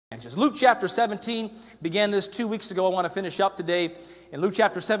branches. Luke chapter 17 began this 2 weeks ago. I want to finish up today. In Luke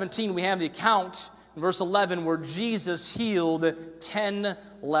chapter 17, we have the account in verse 11 where Jesus healed 10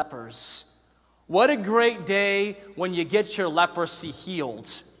 lepers. What a great day when you get your leprosy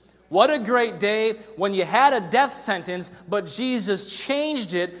healed. What a great day when you had a death sentence, but Jesus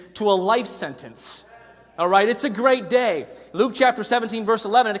changed it to a life sentence. All right, it's a great day. Luke chapter 17, verse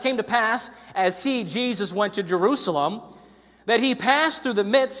 11, and it came to pass, as he, Jesus, went to Jerusalem, that he passed through the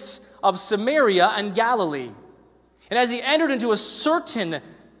midst of Samaria and Galilee. And as he entered into a certain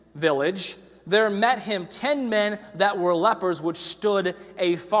village, there met him 10 men that were lepers, which stood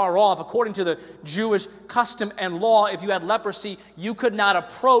afar off. According to the Jewish custom and law, if you had leprosy, you could not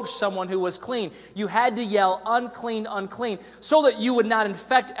approach someone who was clean. You had to yell, unclean, unclean, so that you would not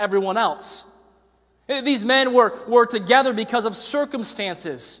infect everyone else. These men were together because of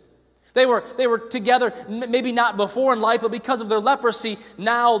circumstances. They were together, maybe not before in life, but because of their leprosy,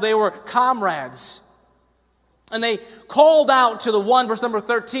 now they were comrades. And they called out to the one, verse number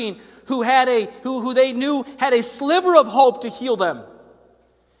 13, who they knew had a sliver of hope to heal them.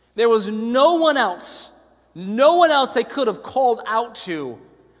 There was no one else they could have called out to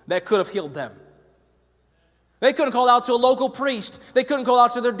that could have healed them. They couldn't call out to a local priest. They couldn't call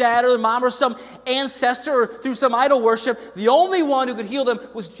out to their dad or their mom or some ancestor or through some idol worship. The only one who could heal them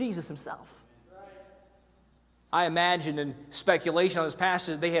was Jesus himself. I imagine in speculation on this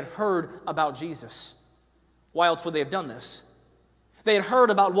passage, they had heard about Jesus. Why else would they have done this? They had heard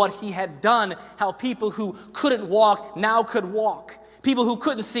about what he had done, how people who couldn't walk now could walk. People who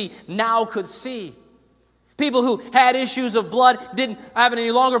couldn't see now could see. People who had issues of blood didn't have it any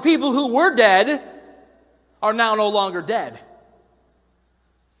longer. People who were dead are now no longer dead.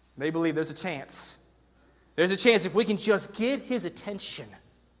 They believe there's a chance. There's a chance if we can just get his attention.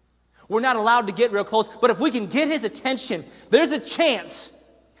 We're not allowed to get real close, but if we can get his attention, there's a chance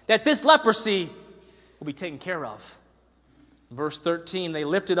that this leprosy will be taken care of. Verse 13, they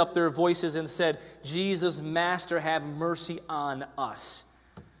lifted up their voices and said, Jesus, Master, have mercy on us.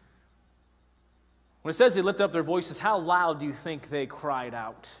 When it says they lifted up their voices, how loud do you think they cried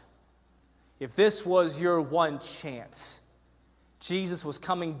out? If this was your one chance, Jesus was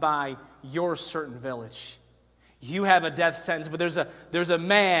coming by your certain village. You have a death sentence, but there's a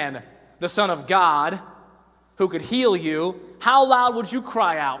man, the Son of God, who could heal you. How loud would you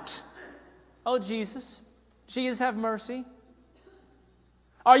cry out? Oh, Jesus, Jesus, have mercy.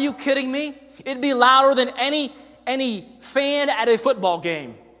 Are you kidding me? It'd be louder than any fan at a football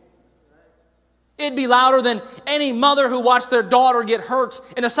game. It'd be louder than any mother who watched their daughter get hurt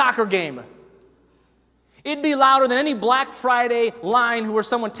in a soccer game. It'd be louder than any Black Friday line where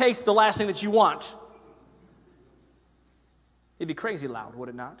someone takes the last thing that you want. It'd be crazy loud, would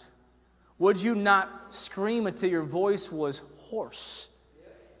it not? Would you not scream until your voice was hoarse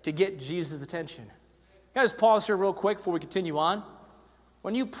to get Jesus' attention? Can I just pause here real quick before we continue on?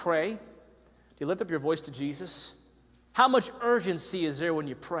 When you pray, do you lift up your voice to Jesus? How much urgency is there when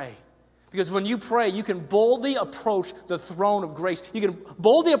you pray? Because when you pray, you can boldly approach the throne of grace. You can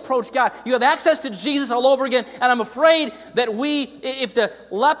boldly approach God. You have access to Jesus all over again. And I'm afraid that if the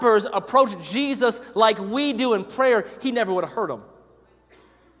lepers approached Jesus like we do in prayer, he never would have heard them.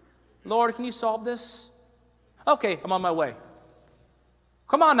 Lord, can you solve this? Okay, I'm on my way.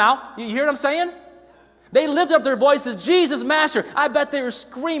 Come on now. You hear what I'm saying? They lifted up their voices, Jesus, Master. I bet they were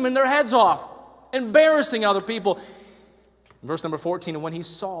screaming their heads off, embarrassing other people. Verse number 14, and when he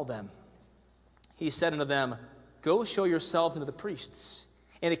saw them, he said unto them, go show yourselves unto the priests.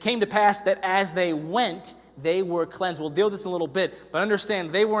 And it came to pass that as they went, they were cleansed. We'll deal with this in a little bit, but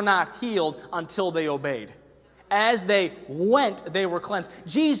understand they were not healed until they obeyed. As they went, they were cleansed.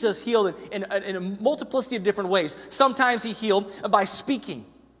 Jesus healed in a multiplicity of different ways. Sometimes he healed by speaking.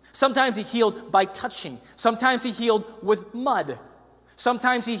 Sometimes he healed by touching. Sometimes he healed with mud.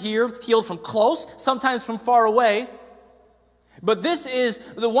 Sometimes he healed from close, sometimes from far away. But this is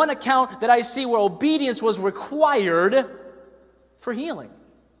the one account that I see where obedience was required for healing.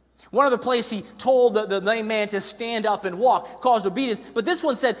 One other place he told the lame man to stand up and walk, caused obedience. But this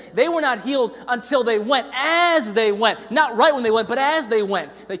one said they were not healed until they went, as they went. Not right when they went, but as they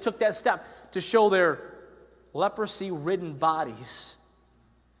went. They took that step to show their leprosy-ridden bodies.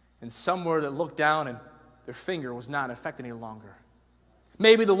 And somewhere that looked down and their finger was not affected any longer.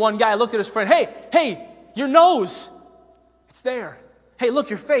 Maybe the one guy looked at his friend, hey, your nose. It's there. Hey, look,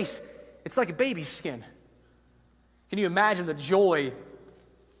 your face. It's like a baby's skin. Can you imagine the joy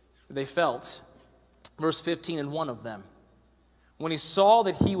they felt? Verse 15, and one of them, when he saw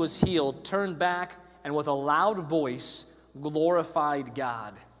that he was healed, turned back and with a loud voice glorified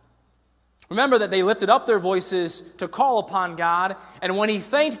God. Remember that they lifted up their voices to call upon God, and when he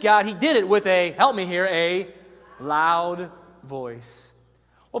thanked God, he did it with help me here, a loud voice.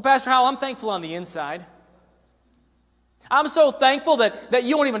 Well, Pastor Howell, I'm thankful on the inside. I'm so thankful that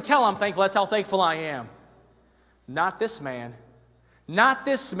you won't even tell I'm thankful. That's how thankful I am. Not this man. Not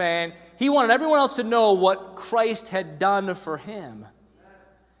this man. He wanted everyone else to know what Christ had done for him.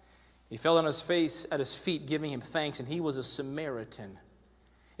 He fell on his face at his feet, giving him thanks, and he was a Samaritan.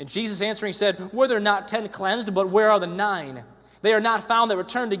 And Jesus answering said, were there not 10 cleansed, but where are the 9? They are not found that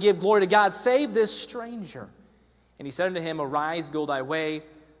return to give glory to God, save this stranger. And he said unto him, arise, go thy way,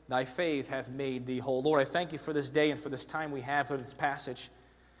 thy faith hath made thee whole. Lord, I thank you for this day and for this time we have for this passage.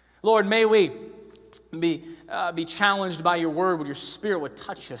 Lord, may we be challenged by your word, would your spirit would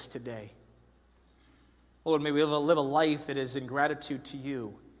touch us today. Lord, may we live a life that is in gratitude to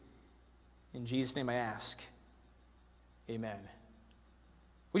you. In Jesus' name I ask, amen.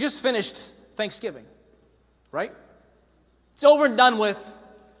 We just finished Thanksgiving, right? It's over and done with.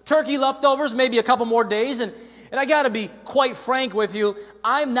 Turkey leftovers, maybe a couple more days, and I got to be quite frank with you,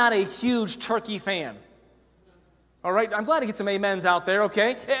 I'm not a huge turkey fan. All right, I'm glad to get some amens out there,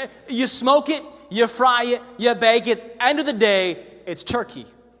 okay? You smoke it, you fry it, you bake it. End of the day, it's turkey.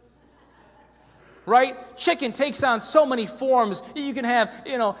 Right? Chicken takes on so many forms. You can have,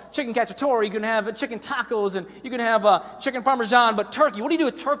 chicken cacciatore, you can have chicken tacos, and you can have chicken parmesan, but turkey, what do you do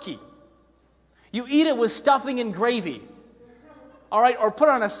with turkey? You eat it with stuffing and gravy. All right, or put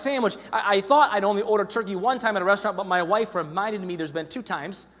it on a sandwich. I thought I'd only ordered turkey one time at a restaurant, but my wife reminded me there's been 2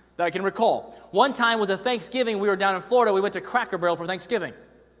 times that I can recall. One time was a Thanksgiving. We were down in Florida. We went to Cracker Barrel for Thanksgiving.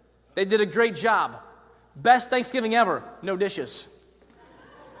 They did a great job. Best Thanksgiving ever. No dishes.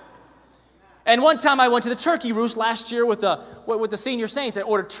 And one time I went to the turkey roost last year with the senior saints. I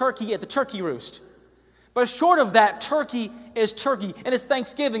ordered turkey at the turkey roost. But short of that, turkey is turkey, and it's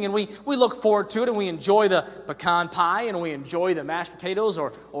Thanksgiving, and we look forward to it, and we enjoy the pecan pie, and we enjoy the mashed potatoes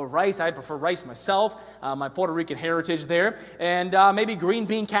or rice. I prefer rice myself, my Puerto Rican heritage there, and maybe green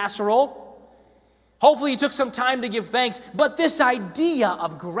bean casserole. Hopefully you took some time to give thanks, but this idea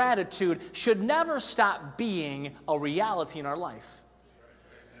of gratitude should never stop being a reality in our life.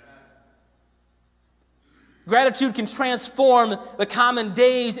 Gratitude can transform the common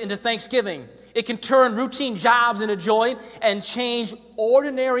days into Thanksgiving. It can turn routine jobs into joy and change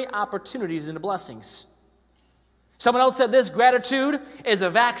ordinary opportunities into blessings. Someone else said this, gratitude is a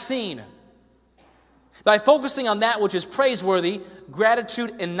vaccine. By focusing on that which is praiseworthy,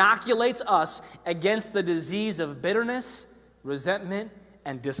 gratitude inoculates us against the disease of bitterness, resentment,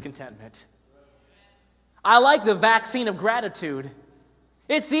 and discontentment. I like the vaccine of gratitude.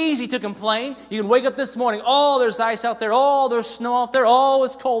 It's easy to complain. You can wake up this morning, oh, there's ice out there, oh, there's snow out there, oh,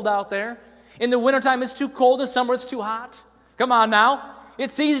 it's cold out there. In the wintertime, it's too cold. In summer, it's too hot. Come on now.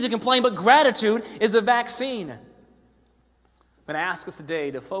 It's easy to complain, but gratitude is a vaccine. I'm going to ask us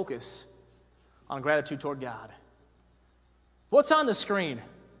today to focus on gratitude toward God. What's on the screen?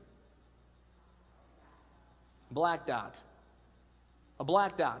 Black dot. A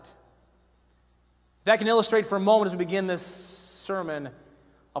black dot. That can illustrate for a moment as we begin this sermon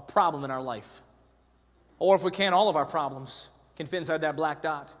a problem in our life. Or if we can, all of our problems can fit inside that black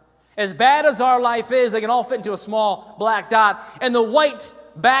dot. As bad as our life is, they can all fit into a small black dot. And the white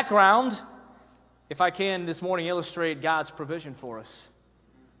background, if I can this morning illustrate God's provision for us.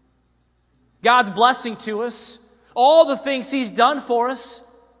 God's blessing to us, all the things He's done for us.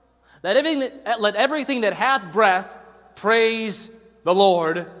 Let everything that hath breath praise the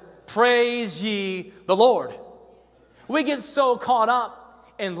Lord. Praise ye the Lord. We get so caught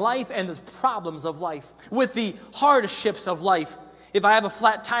up in life and the problems of life, with the hardships of life. If I have a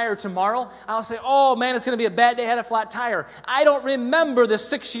flat tire tomorrow, I'll say, oh man, it's going to be a bad day, I had a flat tire. I don't remember the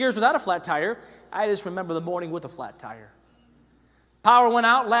 6 years without a flat tire. I just remember the morning with a flat tire. Power went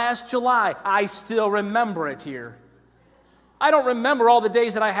out last July. I still remember it here. I don't remember all the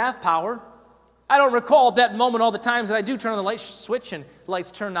days that I have power. I don't recall that moment all the times that I do turn on the light switch and the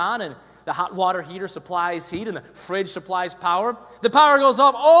lights turn on and the hot water heater supplies heat and the fridge supplies power. The power goes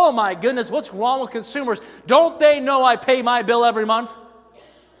off. Oh my goodness, what's wrong with consumers? Don't they know I pay my bill every month?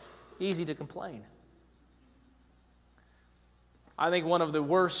 Easy to complain. I think one of the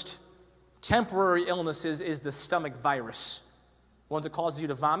worst temporary illnesses is the stomach virus. Ones that causes you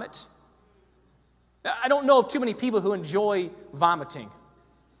to vomit. I don't know of too many people who enjoy vomiting,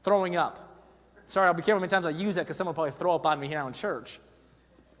 throwing up. Sorry, I'll be careful how many times I use that because someone will probably throw up on me here now in church.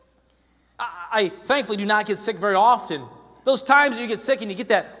 I thankfully do not get sick very often. Those times you get sick and you get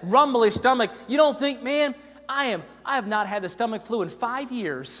that rumbly stomach, you don't think, man, I have not had the stomach flu in 5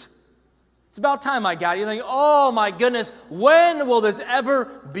 years. It's about time I got it. You think, oh my goodness, when will this ever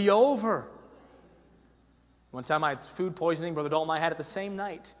be over? One time I had food poisoning. Brother Dalton and I had it the same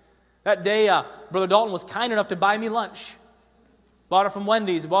night. That day, Brother Dalton was kind enough to buy me lunch. Bought it from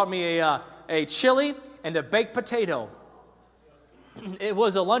Wendy's. He bought me a chili and a baked potato. It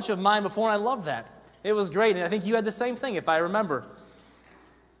was a lunch of mine before, and I loved that. It was great, and I think you had the same thing, if I remember.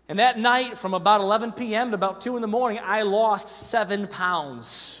 And that night, from about 11 p.m. to about 2 in the morning, I lost 7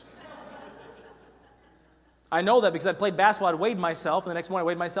 pounds. I know that because I played basketball. I weighed myself, and the next morning I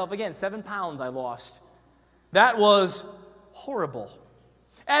weighed myself again. 7 pounds I lost. That was horrible.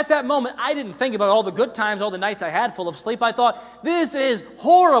 At that moment, I didn't think about all the good times, all the nights I had full of sleep. I thought, this is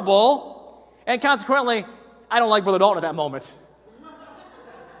horrible. And consequently, I don't like Brother Dalton at that moment.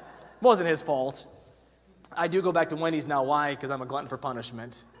 It wasn't his fault. I do go back to Wendy's now. Why? Because I'm a glutton for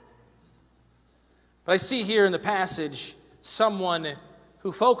punishment. But I see here in the passage someone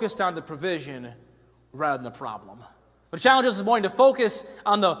who focused on the provision rather than the problem. But the challenge is this morning to focus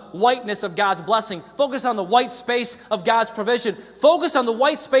on the whiteness of God's blessing. Focus on the white space of God's provision. Focus on the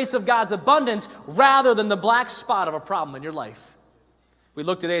white space of God's abundance rather than the black spot of a problem in your life. We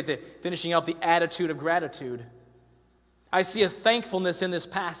look today at finishing up the attitude of gratitude. I see a thankfulness in this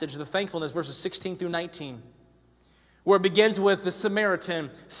passage, the thankfulness, verses 16 through 19, where it begins with the Samaritan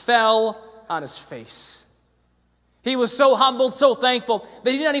fell on his face. He was so humbled, so thankful,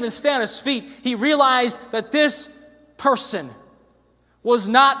 that he did not even stand on his feet. He realized that this person was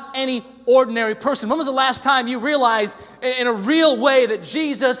not any ordinary person. When was the last time you realized in a real way that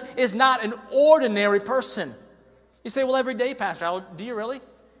Jesus is not an ordinary person? You say, well, every day, Pastor, do you really?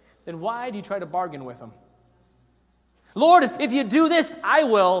 Then why do you try to bargain with him? Lord, if you do this, I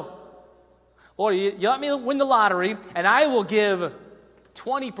will. Lord, you let me win the lottery, and I will give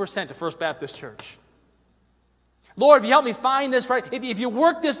 20% to First Baptist Church. Lord, if you help me find this right, if you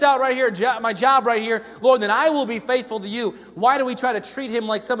work this out right here, my job right here, Lord, then I will be faithful to you. Why do we try to treat him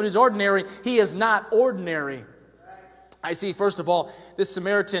like somebody who's ordinary? He is not ordinary. I see, first of all, this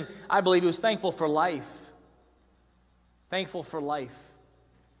Samaritan, I believe he was thankful for life. Thankful for life.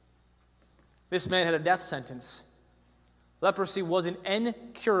 This man had a death sentence. Leprosy was an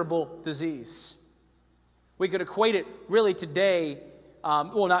incurable disease. We could equate it really today,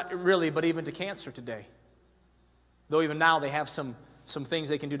 well, not really, but even to cancer today. Though even now they have some things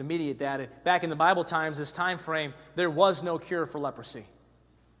they can do to mediate that. Back in the Bible times, this time frame, there was no cure for leprosy.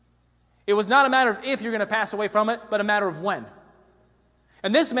 It was not a matter of if you're going to pass away from it, but a matter of when.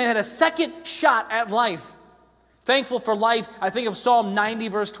 And this man had a second shot at life. Thankful for life, I think of Psalm 90,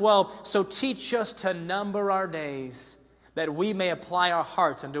 verse 12. So teach us to number our days, that we may apply our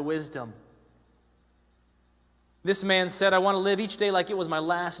hearts unto wisdom. This man said, I want to live each day like it was my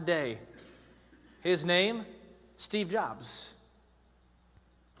last day. His name, Steve Jobs,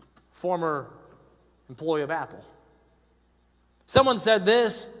 former employee of Apple. Someone said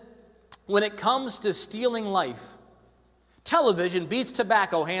this, when it comes to stealing life, television beats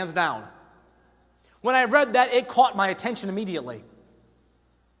tobacco hands down. When I read that, it caught my attention immediately.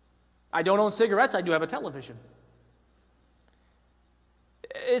 I don't own cigarettes, I do have a television.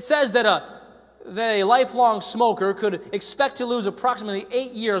 It says that a lifelong smoker could expect to lose approximately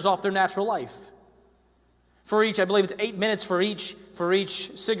 8 years off their natural life. For each, I believe it's 8 minutes for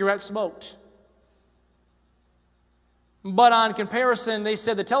each cigarette smoked. But on comparison, they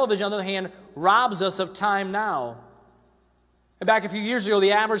said the television, on the other hand, robs us of time now. And back a few years ago,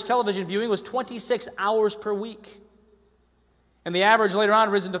 the average television viewing was 26 hours per week. And the average later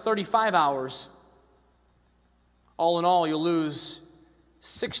on risen to 35 hours. All in all, you'll lose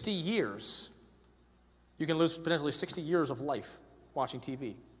 60 years. You can lose potentially 60 years of life watching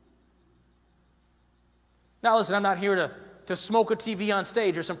TV. Now listen, I'm not here to smoke a TV on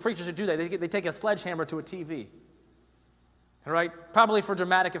stage. There's some preachers who do that. They take a sledgehammer to a TV. All right? Probably for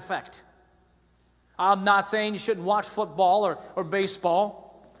dramatic effect. I'm not saying you shouldn't watch football or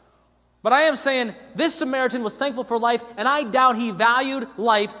baseball. But I am saying this Samaritan was thankful for life, and I doubt he valued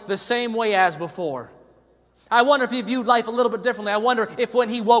life the same way as before. I wonder if he viewed life a little bit differently. I wonder if when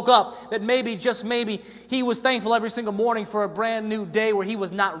he woke up, that maybe, just maybe, he was thankful every single morning for a brand new day where he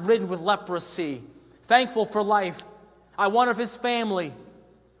was not ridden with leprosy. Thankful for life. I wonder if his family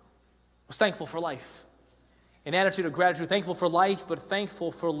was thankful for life. An attitude of gratitude, thankful for life, but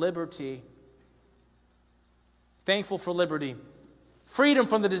thankful for liberty. Thankful for liberty. Freedom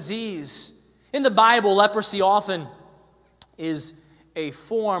from the disease. In the Bible, leprosy often is a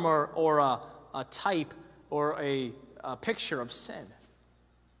form or a type or a picture of sin.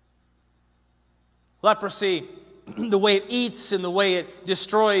 Leprosy, the way it eats and the way it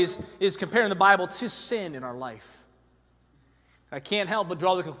destroys, is compared in the Bible to sin in our life. I can't help but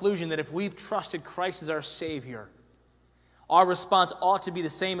draw the conclusion that if we've trusted Christ as our Savior, our response ought to be the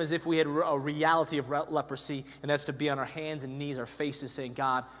same as if we had a reality of leprosy, and that's to be on our hands and knees, our faces, saying,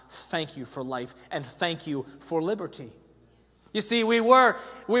 God, thank you for life, and thank you for liberty. You see, we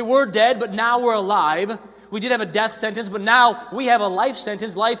were dead, but now we're alive. We did have a death sentence, but now we have a life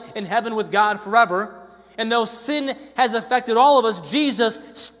sentence, life in heaven with God forever. And though sin has affected all of us, Jesus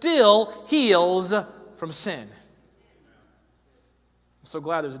still heals from sin. I'm so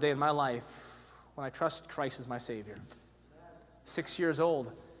glad there's a day in my life when I trusted Christ as my Savior. 6 years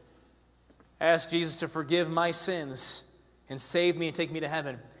old, I asked Jesus to forgive my sins and save me and take me to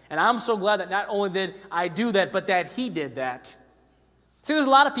heaven. And I'm so glad that not only did I do that, but that He did that. See, there's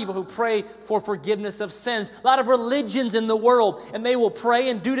a lot of people who pray for forgiveness of sins, a lot of religions in the world, and they will pray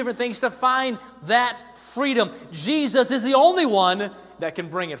and do different things to find that freedom. Jesus is the only one that can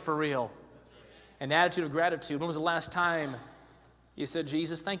bring it for real. An attitude of gratitude. When was the last time you said,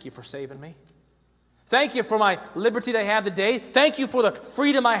 Jesus, thank you for saving me? Thank you for my liberty that I have today. Thank you for the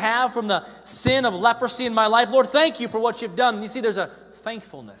freedom I have from the sin of leprosy in my life. Lord, thank you for what you've done. You see, there's a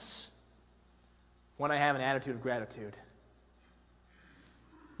thankfulness when I have an attitude of gratitude.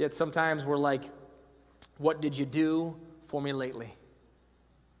 Yet sometimes we're like, what did you do for me lately?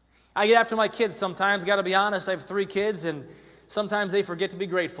 I get after my kids sometimes, got to be honest. I have 3 kids, and sometimes they forget to be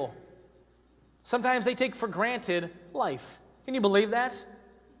grateful. Sometimes they take for granted life. Can you believe that?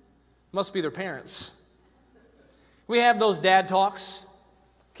 Must be their parents. We have those dad talks.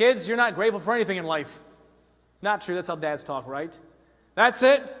 Kids, you're not grateful for anything in life. Not true. That's how dads talk, right? That's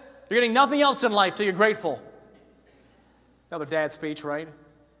it. You're getting nothing else in life till you're grateful. Another dad speech, right?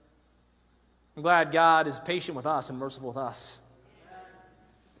 I'm glad God is patient with us and merciful with us.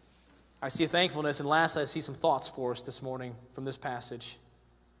 I see a thankfulness, and last I see some thoughts for us this morning from this passage.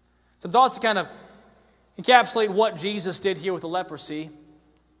 Some thoughts to kind of encapsulate what Jesus did here with the leprosy.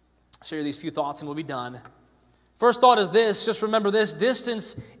 I'll share you these few thoughts and we'll be done. First thought is this, just remember this,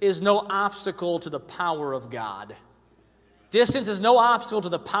 distance is no obstacle to the power of God. Distance is no obstacle to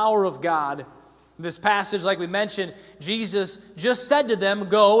the power of God. This passage, like we mentioned, Jesus just said to them,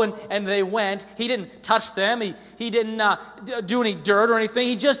 go, and they went. He didn't touch them. He didn't do any dirt or anything.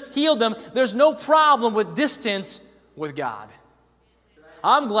 He just healed them. There's no problem with distance with God.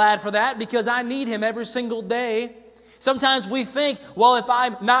 I'm glad for that because I need Him every single day. Sometimes we think, well, if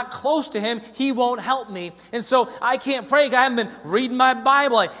I'm not close to Him, He won't help me. And so I can't pray. I haven't been reading my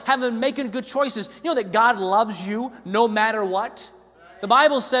Bible. I haven't been making good choices. You know that God loves you no matter what? The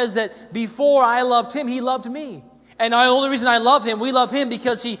Bible says that before I loved Him, He loved me. And the only reason I love Him, we love Him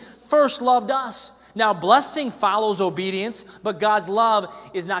because He first loved us. Now, blessing follows obedience, but God's love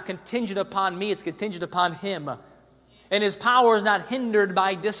is not contingent upon me. It's contingent upon Him. And His power is not hindered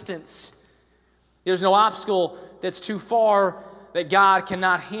by distance. There's no obstacle that's too far that God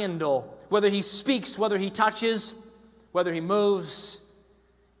cannot handle. Whether He speaks, whether He touches, whether He moves,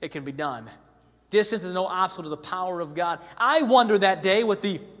 it can be done. Distance is no obstacle to the power of God. I wonder that day with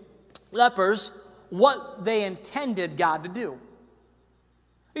the lepers what they intended God to do.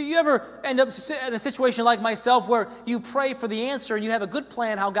 You ever end up in a situation like myself where you pray for the answer and you have a good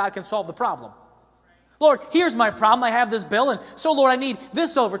plan how God can solve the problem? Lord, here's my problem. I have this bill, and so, Lord, I need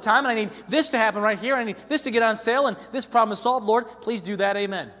this overtime, and I need this to happen right here, and I need this to get on sale, and this problem is solved. Lord, please do that.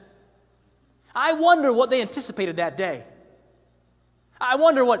 Amen. I wonder what they anticipated that day. I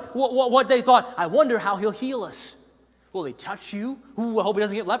wonder what they thought. I wonder how He'll heal us. Will He touch you? Ooh, I hope He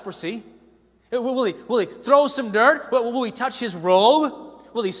doesn't get leprosy. Will He throw some dirt? Will He touch His robe?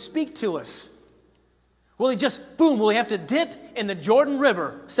 Will He speak to us? Will He just, boom, will He have to dip in the Jordan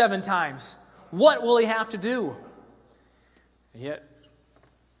River 7 times? What will He have to do? And yet,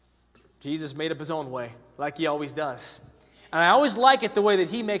 Jesus made up His own way, like He always does. And I always like it the way that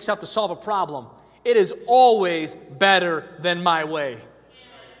He makes up to solve a problem. It is always better than my way.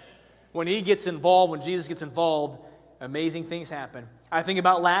 When He gets involved, when Jesus gets involved, amazing things happen. I think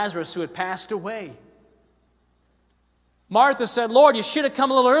about Lazarus who had passed away. Martha said, Lord, you should have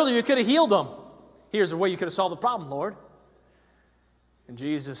come a little earlier. You could have healed him. Here's a way you could have solved the problem, Lord. And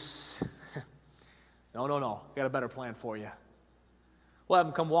Jesus, no, got a better plan for you. We'll have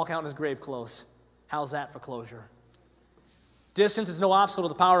him come walk out in his grave clothes. How's that for closure? Distance is no obstacle to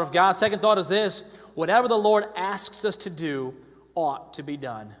the power of God. Second thought is this, whatever the Lord asks us to do ought to be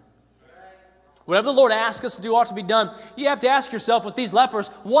done. Whatever the Lord asks us to do ought to be done. You have to ask yourself with these lepers,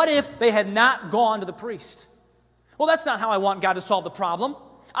 what if they had not gone to the priest? Well, that's not how I want God to solve the problem.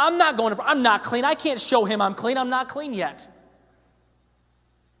 I'm not clean. I can't show Him I'm clean. I'm not clean yet.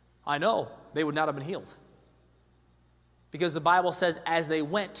 I know they would not have been healed. Because the Bible says as they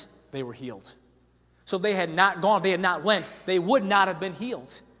went, they were healed. So if they had not gone, if they had not went, they would not have been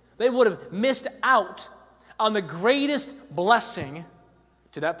healed. They would have missed out on the greatest blessing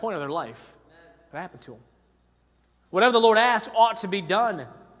to that point of their life that happened to them. Whatever the Lord asks ought to be done.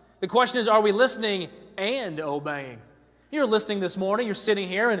 The question is, are we listening and obeying? You're listening this morning, you're sitting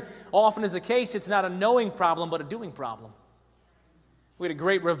here, and often is the case, it's not a knowing problem, but a doing problem. We had a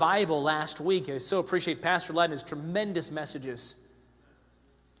great revival last week. I so appreciate Pastor Led and his tremendous messages.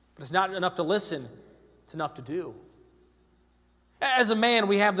 But it's not enough to listen, it's enough to do. As a man,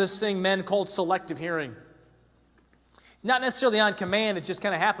 we have this thing men called selective hearing. Not necessarily on command, it just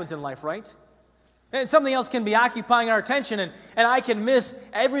kind of happens in life, right? And something else can be occupying our attention, and I can miss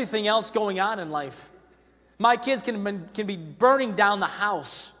everything else going on in life. My kids can be burning down the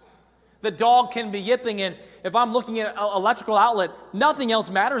house. The dog can be yipping, and if I'm looking at an electrical outlet, nothing else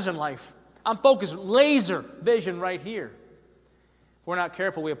matters in life. I'm focused, laser vision right here. If we're not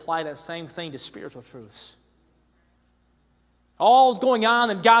careful, we apply that same thing to spiritual truths. All's going on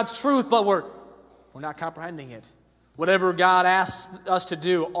in God's truth, but we're not comprehending it. Whatever God asks us to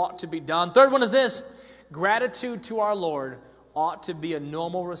do ought to be done. Third one is this: gratitude to our Lord ought to be a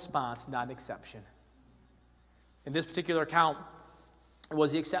normal response, not an exception. In this particular account, it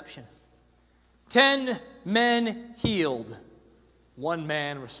was the exception. 10 men healed. 1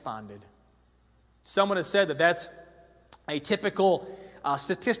 man responded. Someone has said that that's a typical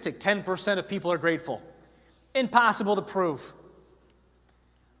statistic. 10% of people are grateful. Impossible to prove.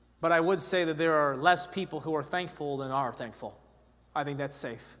 But I would say that there are less people who are thankful than are thankful. I think that's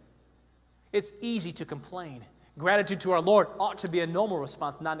safe. It's easy to complain. Gratitude to our Lord ought to be a normal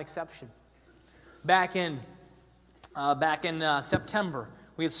response, not an exception. Back in September,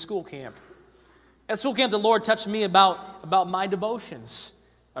 we had school camp. At school camp, the Lord touched me about my devotions.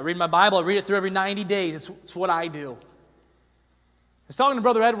 I read my Bible. I read it through every 90 days. It's what I do. I was talking to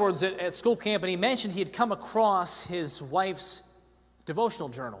Brother Edwards at school camp, and he mentioned he had come across his wife's devotional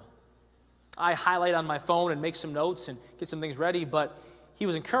journal. I highlight on my phone and make some notes and get some things ready, but he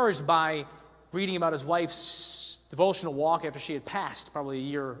was encouraged by reading about his wife's devotional walk after she had passed, probably a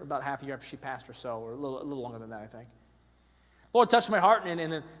year, about half a year after she passed or so, or a little longer than that, I think. Lord touched my heart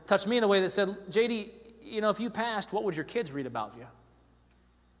and touched me in a way that said, JD, if you passed, what would your kids read about you?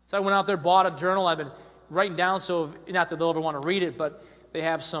 So I went out there, bought a journal. I've been writing down, so not that they'll ever want to read it, but they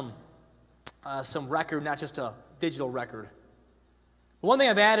have some record, not just a digital record. One thing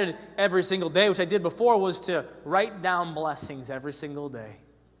I've added every single day, which I did before, was to write down blessings every single day.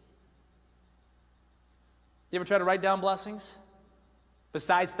 You ever try to write down blessings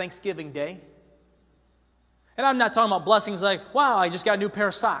besides Thanksgiving Day? And I'm not talking about blessings like, wow, I just got a new pair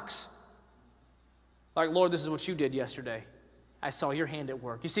of socks. Like, Lord, this is what you did yesterday. I saw your hand at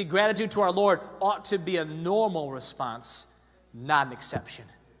work. You see, gratitude to our Lord ought to be a normal response, not an exception.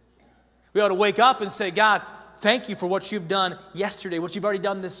 We ought to wake up and say, God, thank you for what you've done yesterday, what you've already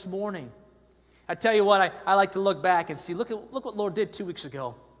done this morning. I tell you what, I like to look back and see, look what Lord did 2 weeks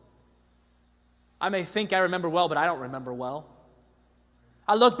ago. I may think I remember well, but I don't remember well.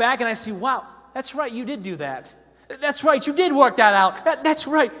 I look back and I see, wow, that's right, you did do that. That's right, you did work that out. That's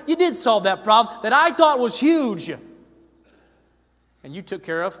right, you did solve that problem that I thought was huge. And you took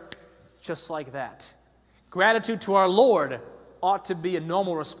care of just like that. Gratitude to our Lord ought to be a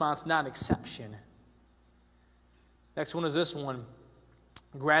normal response, not an exception. Next one is this one.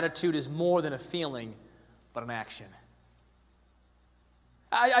 Gratitude is more than a feeling, but an action.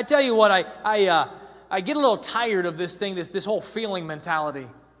 I tell you what, I get a little tired of this thing, this whole feeling mentality.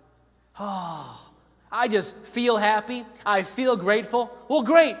 Oh, I just feel happy. I feel grateful. Well,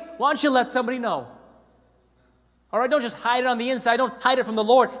 great. Why don't you let somebody know? All right, don't just hide it on the inside. Don't hide it from the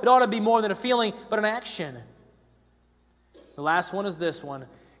Lord. It ought to be more than a feeling, but an action. The last one is this one.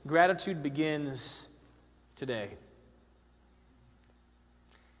 Gratitude begins today.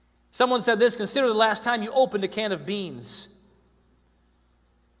 Someone said this: consider the last time you opened a can of beans.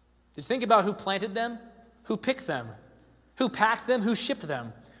 Did you think about who planted them? Who picked them? Who packed them? Who shipped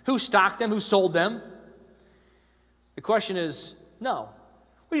them? Who stocked them? Who sold them? The question is, no.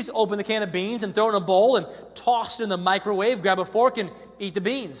 We just open the can of beans and throw it in a bowl and toss it in the microwave, grab a fork and eat the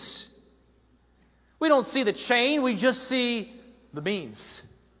beans. We don't see the chain, we just see the beans.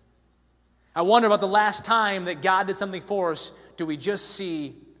 I wonder about the last time that God did something for us, do we just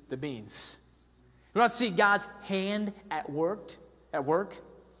see the beans? We don't see God's hand at work.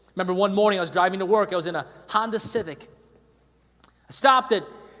 Remember one morning I was driving to work, I was in a Honda Civic. I stopped at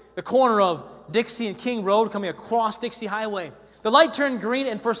the corner of Dixie and King Road coming across Dixie Highway. The light turned green,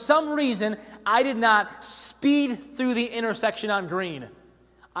 and for some reason, I did not speed through the intersection on green.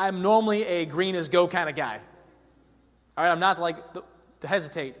 I'm normally a green as go kind of guy. All right, I'm not to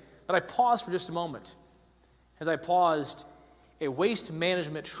hesitate, but I paused for just a moment. As I paused, a waste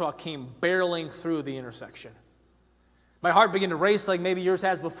management truck came barreling through the intersection. My heart began to race like maybe yours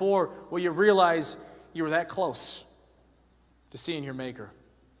has before, where you realize you were that close to seeing your Maker.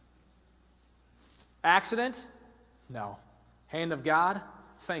 Accident? No. Hand of God?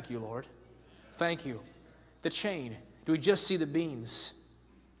 Thank you, Lord. Thank you. The chain. Do we just see the beans?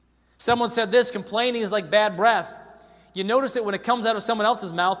 Someone said this: complaining is like bad breath. You notice it when it comes out of someone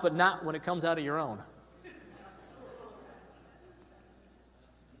else's mouth, but not when it comes out of your own.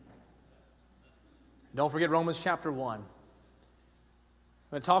 Don't forget Romans chapter 1.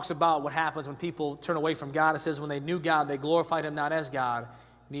 When it talks about what happens when people turn away from God, it says when they knew God, they glorified Him not as God,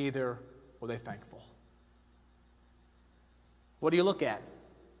 neither were they thankful. What do you look at?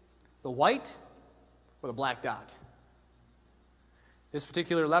 The white or the black dot? This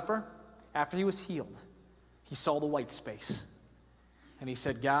particular leper, after he was healed, he saw the white space. And he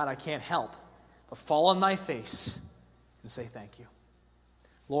said, God, I can't help but fall on my face and say thank you.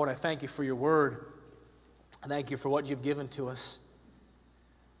 Lord, I thank you for your word. I thank you for what you've given to us.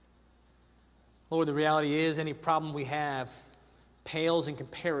 Lord, the reality is any problem we have pales in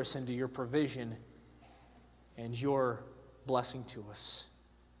comparison to your provision and your blessing to us.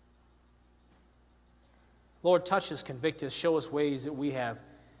 Lord, touch us, convict us, show us ways that we have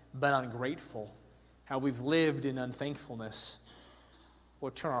been ungrateful, how we've lived in unthankfulness.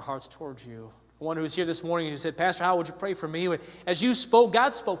 Lord, turn our hearts towards you. One who's here this morning who said, Pastor Howell, would you pray for me? As you spoke,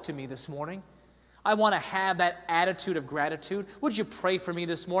 God spoke to me this morning. I want to have that attitude of gratitude. Would you pray for me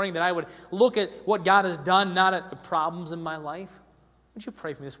this morning that I would look at what God has done, not at the problems in my life? Would you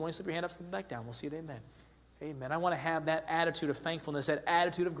pray for me this morning? Slip your hand up, slip it back down. We'll see it. Amen. Amen. I want to have that attitude of thankfulness, that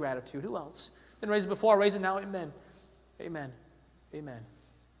attitude of gratitude. Who else? Didn't raise it before, I raise it now. Amen. Amen. Amen.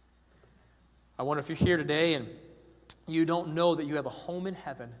 I wonder if you're here today and you don't know that you have a home in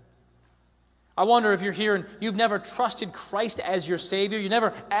heaven. I wonder if you're here and you've never trusted Christ as your Savior. You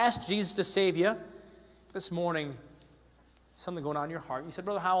never asked Jesus to save you. This morning, something going on in your heart. You said,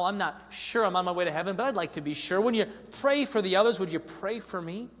 Brother Howell, I'm not sure I'm on my way to heaven, but I'd like to be sure. When you pray for the others, would you pray for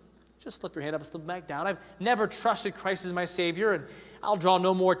me? Just slip your hand up and slip back down. I've never trusted Christ as my Savior, and I'll draw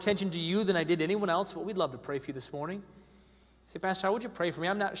no more attention to you than I did to anyone else, but we'd love to pray for you this morning. You say, Pastor, how would you pray for me?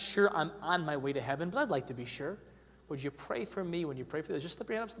 I'm not sure I'm on my way to heaven, but I'd like to be sure. Would you pray for me when you pray for this? Just slip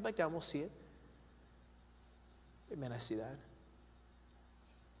your hand up, slip back down. We'll see it. Amen, I see that.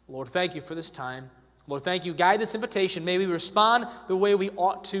 Lord, thank you for this time. Lord, thank you. Guide this invitation. May we respond the way we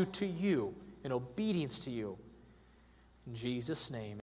ought to you, in obedience to you. In Jesus' name.